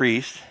high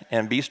priest,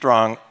 and be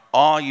strong,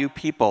 all you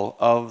people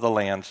of the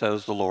land,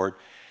 says the Lord,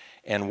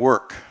 and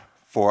work,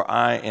 for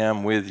I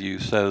am with you,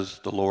 says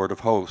the Lord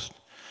of hosts.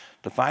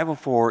 The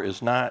 504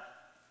 is not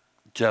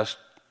just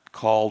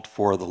called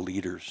for the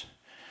leaders.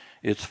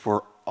 It's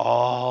for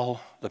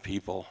all the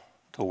people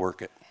to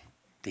work it,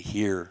 to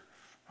hear,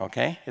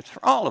 okay? It's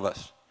for all of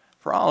us,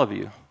 for all of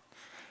you.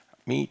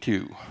 Me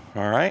too,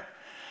 all right?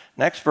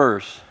 Next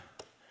verse.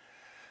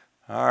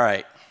 All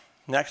right,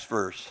 next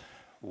verse.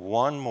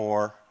 One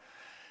more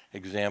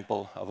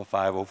example of a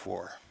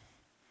 504.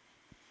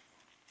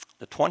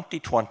 The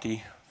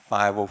 2020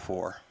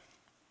 504.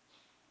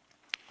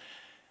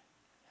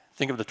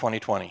 Think of the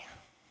 2020.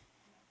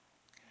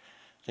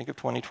 Think of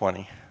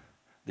 2020,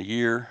 the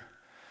year,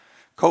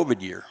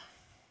 COVID year,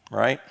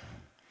 right?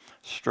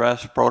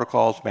 Stress,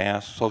 protocols,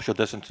 masks, social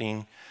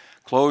distancing,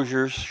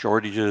 closures,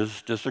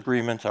 shortages,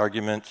 disagreements,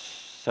 arguments,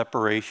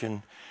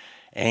 separation,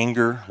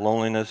 anger,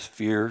 loneliness,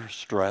 fear,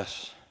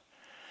 stress.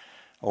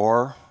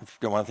 Or, if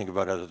you don't want to think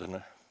about it other than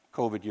a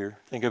COVID year,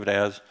 think of it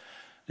as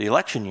the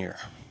election year.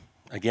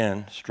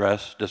 Again,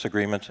 stress,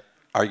 disagreements,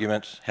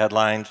 arguments,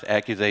 headlines,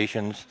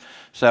 accusations,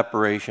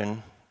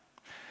 separation,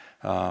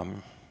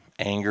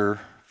 anger,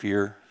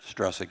 fear,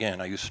 stress.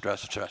 Again, I use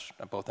stress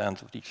at both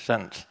ends of each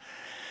sentence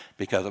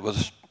because it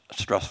was a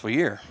stressful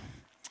year.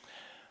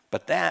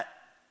 But that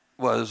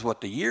was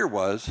what the year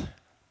was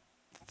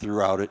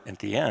throughout it at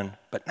the end,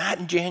 but not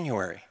in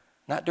January,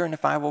 not during the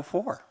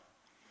 504.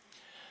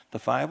 The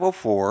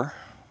 504,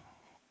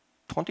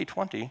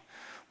 2020,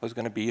 was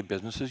going to be a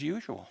business as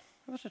usual.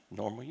 It was a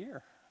normal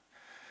year.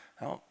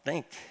 I don't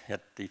think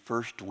at the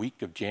first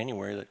week of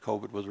January that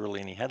COVID was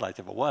really any headlights.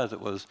 If it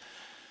was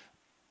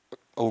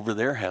over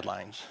their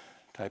headlines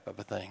type of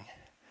a thing.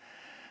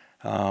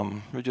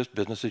 It was just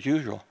business as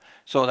usual.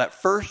 So that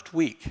first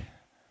week,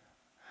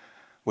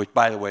 which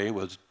by the way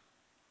was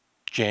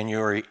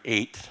January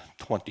 8th,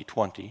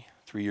 2020,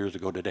 3 years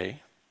ago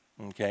today,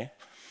 okay?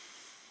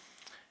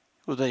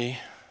 It was a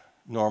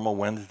normal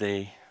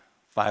Wednesday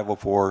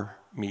 504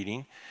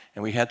 meeting,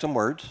 and we had some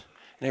words,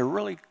 and they were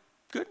really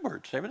good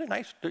words. They were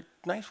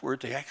nice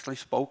words. They actually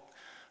spoke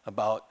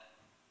about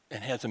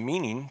and had some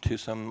meaning to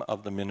some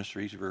of the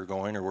ministries we were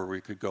going or where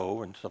we could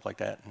go and stuff like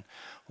that and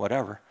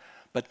whatever.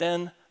 But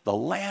then the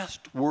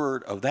last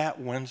word of that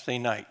Wednesday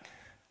night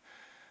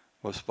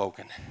was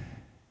spoken.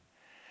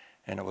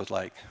 And it was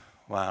like,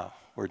 wow,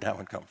 where'd that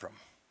one come from?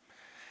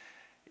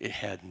 It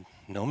had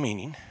no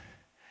meaning.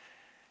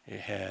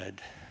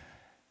 It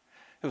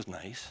was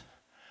nice,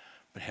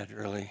 but it had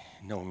really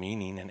no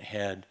meaning, and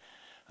it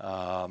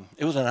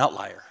was an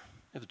outlier.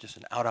 It was just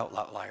an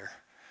outlier.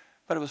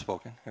 But it was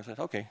spoken. I said,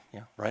 okay,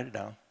 yeah, write it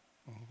down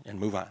and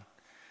move on.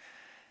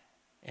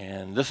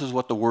 And this is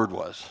what the word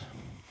was.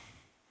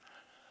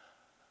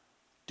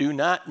 Do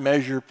not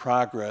measure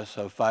progress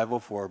of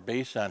 504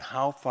 based on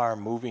how far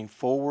moving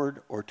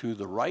forward or to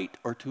the right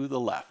or to the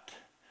left.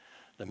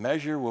 The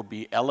measure will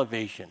be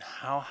elevation.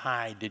 How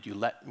high did you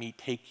let me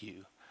take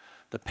you?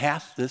 The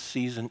path this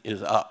season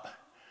is up.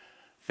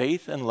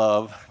 Faith and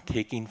love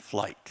taking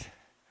flight.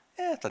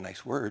 It's a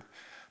nice word,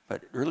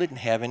 but it really didn't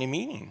have any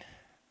meaning.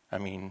 I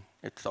mean,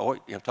 it's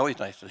always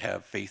nice to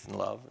have faith and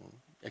love and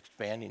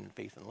expanding in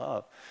faith and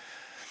love,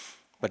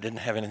 but it didn't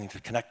have anything to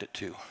connect it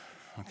to,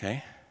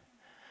 okay?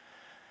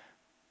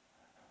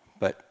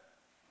 But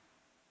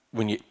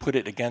when you put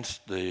it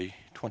against the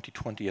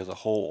 2020 as a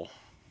whole,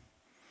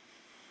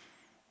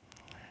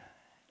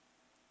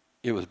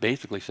 it was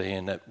basically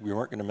saying that we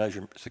weren't going to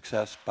measure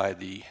success by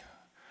the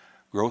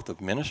growth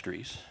of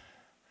ministries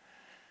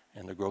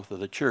and the growth of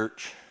the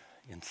church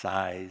in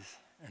size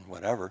and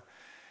whatever.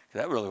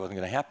 That really wasn't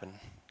going to happen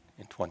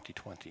in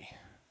 2020.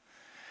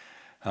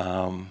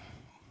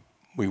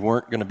 We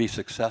weren't going to be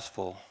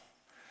successful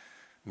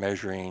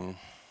measuring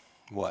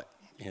what?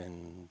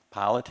 In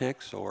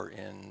politics or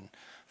in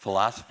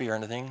philosophy or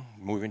anything,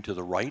 moving to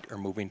the right or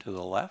moving to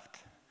the left.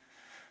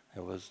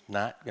 It was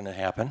not going to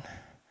happen.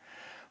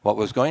 What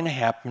was going to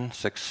happen,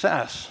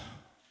 success,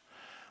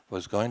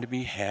 was going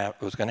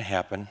to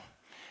happen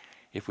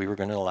if we were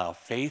going to allow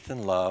faith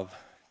and love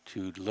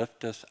to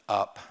lift us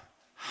up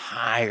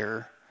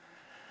higher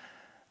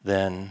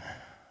than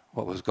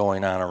what was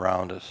going on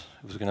around us.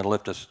 It was going to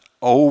lift us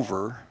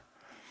over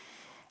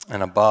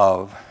and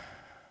above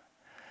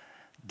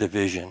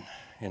division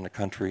in the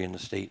country, in the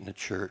state, in the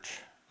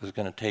church. It was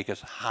going to take us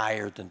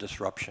higher than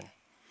disruption.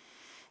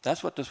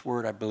 That's what this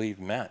word, I believe,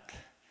 meant.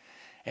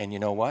 And you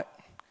know what?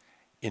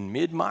 In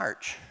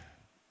mid-March,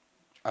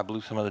 I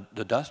blew some of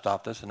the dust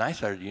off this, and I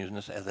started using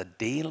this as a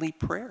daily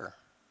prayer.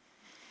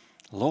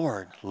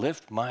 Lord,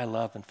 lift my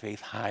love and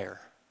faith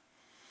higher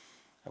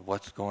of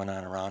what's going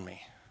on around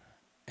me.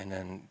 And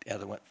then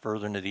as it went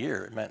further into the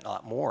year, it meant a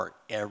lot more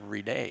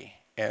every day.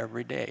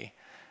 Every day,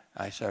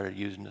 I started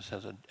using this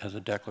as a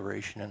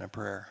declaration and a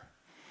prayer.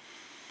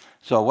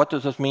 So what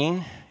does this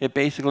mean? It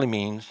basically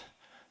means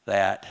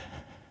that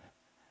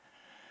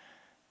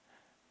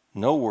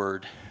no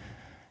word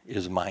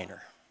is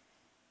minor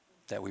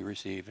that we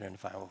receive in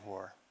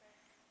 504.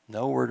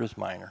 No word is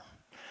minor.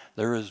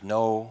 There is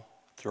no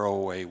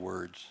throwaway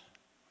words.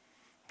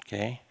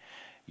 Okay?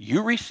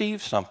 You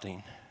receive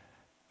something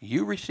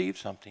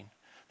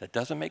that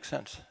doesn't make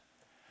sense.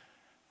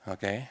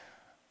 Okay?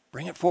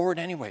 Bring it forward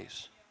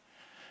anyways.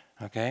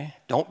 Okay?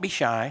 Don't be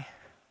shy.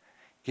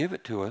 Give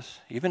it to us,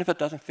 even if it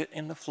doesn't fit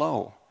in the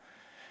flow.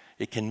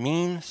 It can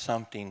mean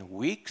something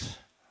weeks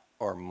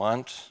or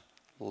months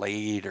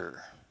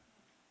later.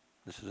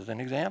 This is an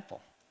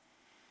example.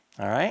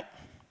 All right?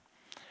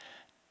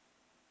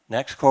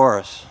 Next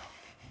chorus.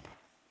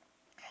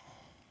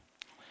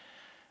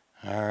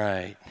 All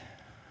right.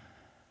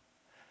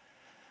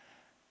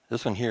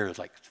 This one here is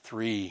like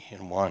 3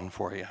 in 1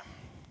 for you.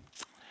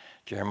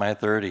 Jeremiah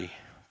 30.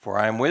 For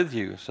I am with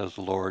you, says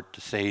the Lord, to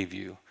save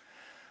you.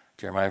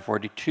 Jeremiah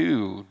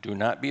 42. Do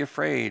not be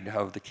afraid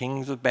of the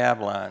kings of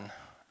Babylon,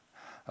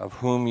 of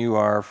whom you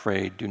are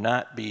afraid. Do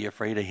not be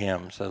afraid of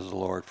him, says the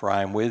Lord, for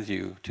I am with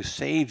you to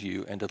save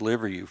you and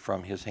deliver you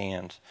from his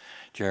hands.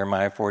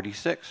 Jeremiah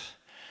 46.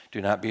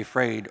 Do not be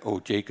afraid, O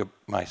Jacob,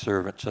 my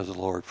servant, says the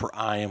Lord, for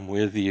I am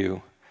with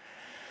you.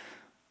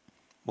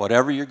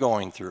 Whatever you're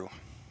going through,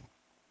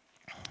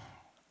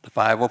 the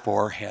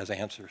 504 has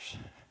answers.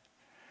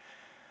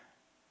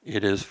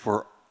 It is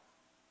for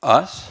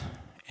us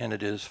and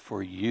it is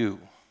for you,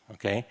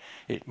 okay?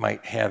 It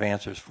might have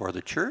answers for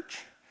the church,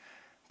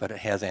 but it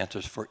has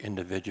answers for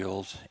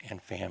individuals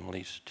and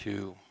families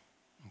too,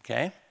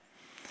 okay?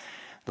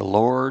 The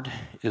Lord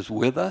is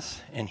with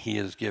us and he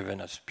has given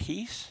us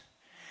peace.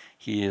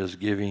 He is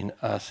giving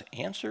us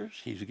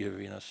answers. He's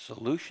giving us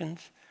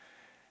solutions.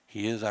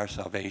 He is our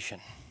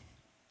salvation.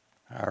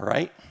 All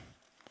right?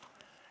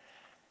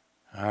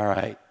 All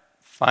right.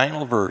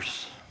 Final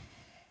verse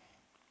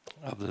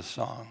of this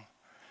song.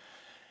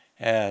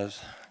 As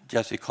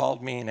Jesse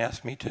called me and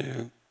asked me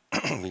to,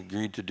 we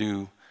agreed to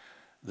do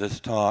this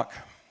talk.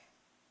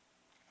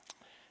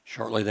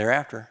 Shortly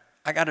thereafter,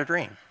 I got a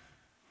dream.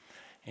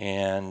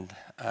 And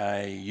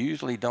I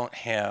usually don't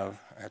have,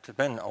 it's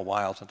been a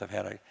while since I've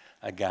had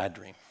a God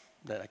dream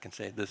that I can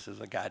say this is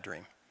a God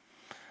dream.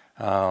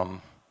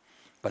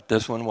 But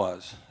this one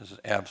was. This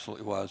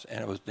absolutely was.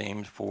 And it was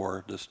named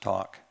for this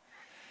talk.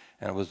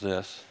 And it was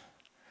this.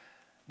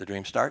 The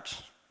dream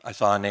starts. I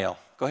saw a nail.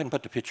 Go ahead and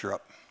put the picture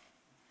up.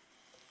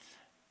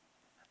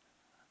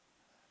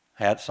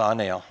 I saw a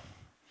nail.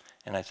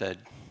 And I said,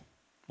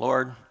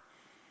 Lord,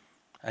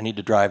 I need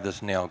to drive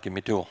this nail. Give me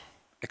a tool.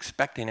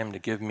 Expecting him to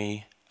give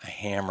me a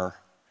hammer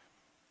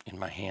in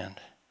my hand.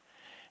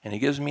 And he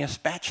gives me a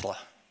spatula.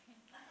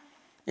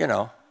 You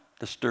know,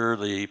 to stir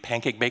the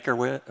pancake batter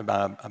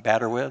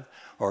with,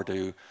 or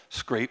to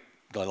scrape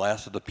the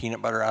last of the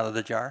peanut butter out of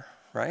the jar,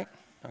 right?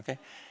 Okay.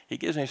 He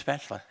gives me a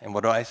spatula. And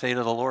what do I say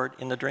to the Lord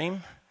in the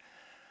dream?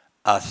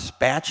 A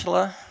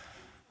spatula?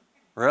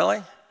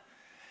 Really?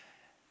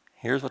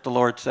 Here's what the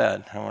Lord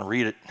said. I want to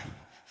read it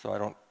so I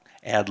don't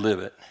ad-lib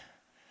it.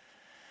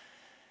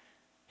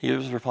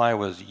 His reply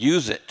was,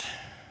 use it.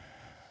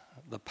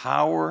 The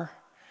power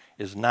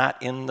is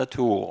not in the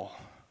tool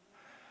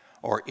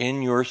or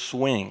in your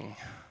swing,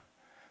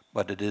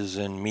 but it is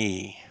in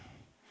me.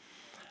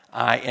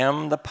 I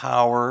am the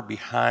power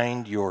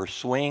behind your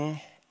swing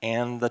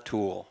and the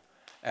tool!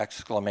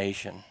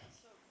 Exclamation.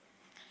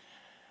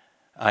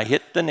 I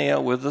hit the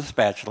nail with the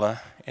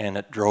spatula and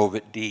it drove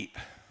it deep.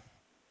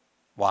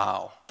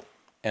 Wow.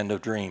 End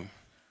of dream.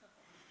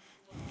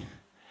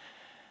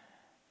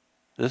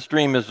 This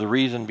dream is the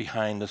reason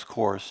behind this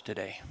chorus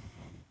today.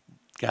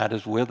 God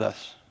is with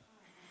us.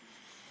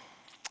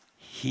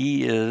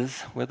 He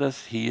is with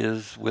us. He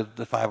is with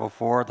the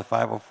 504. The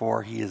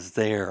 504, he is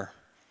there.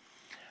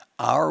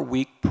 Our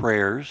weak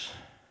prayers,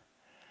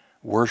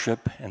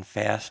 worship, and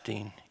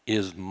fasting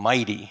is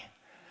mighty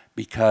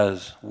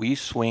because we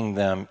swing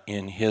them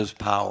in his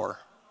power.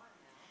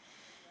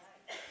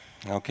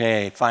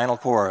 Okay, final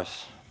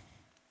chorus.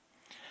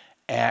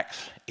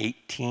 Acts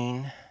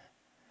 18,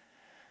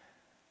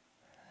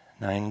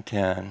 9 and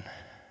 10.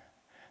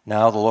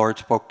 Now the Lord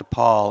spoke to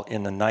Paul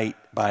in the night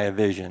by a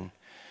vision.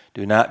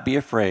 Do not be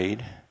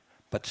afraid,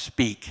 but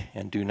speak,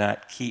 and do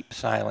not keep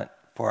silent,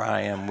 for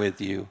I am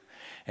with you.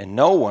 And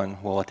no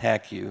one will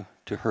attack you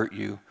to hurt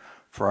you,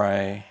 for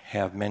I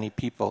have many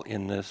people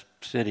in this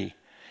city.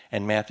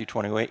 And Matthew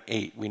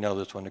 28, we know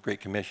this one, the Great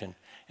Commission.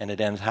 And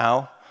it ends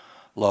how?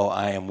 Lo,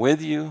 I am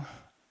with you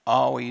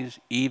always,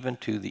 even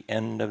to the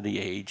end of the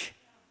age.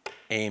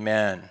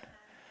 Amen.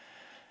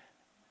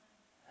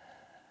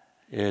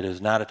 It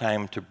is not a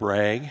time to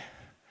brag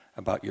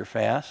about your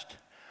fast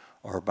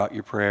or about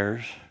your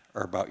prayers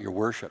or about your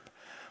worship,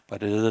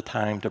 but it is a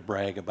time to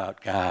brag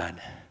about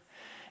God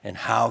and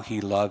how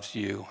he loves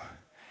you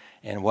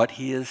and what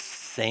he is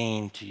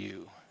saying to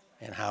you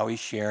and how he's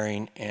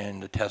sharing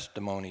in the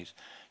testimonies.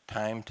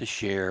 Time to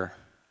share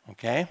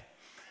Okay?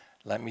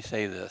 Let me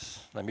say this.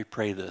 Let me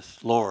pray this.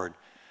 Lord,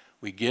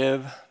 we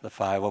give the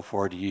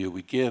 504 to you.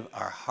 We give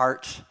our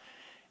hearts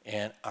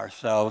and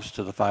ourselves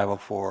to the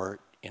 504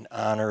 in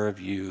honor of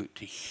you,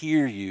 to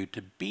hear you,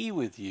 to be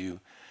with you,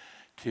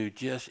 to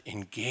just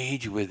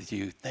engage with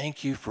you.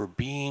 Thank you for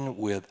being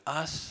with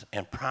us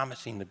and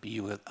promising to be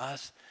with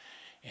us.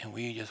 And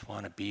we just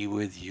want to be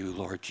with you,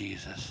 Lord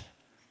Jesus.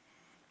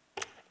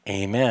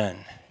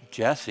 Amen.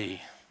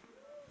 Jesse.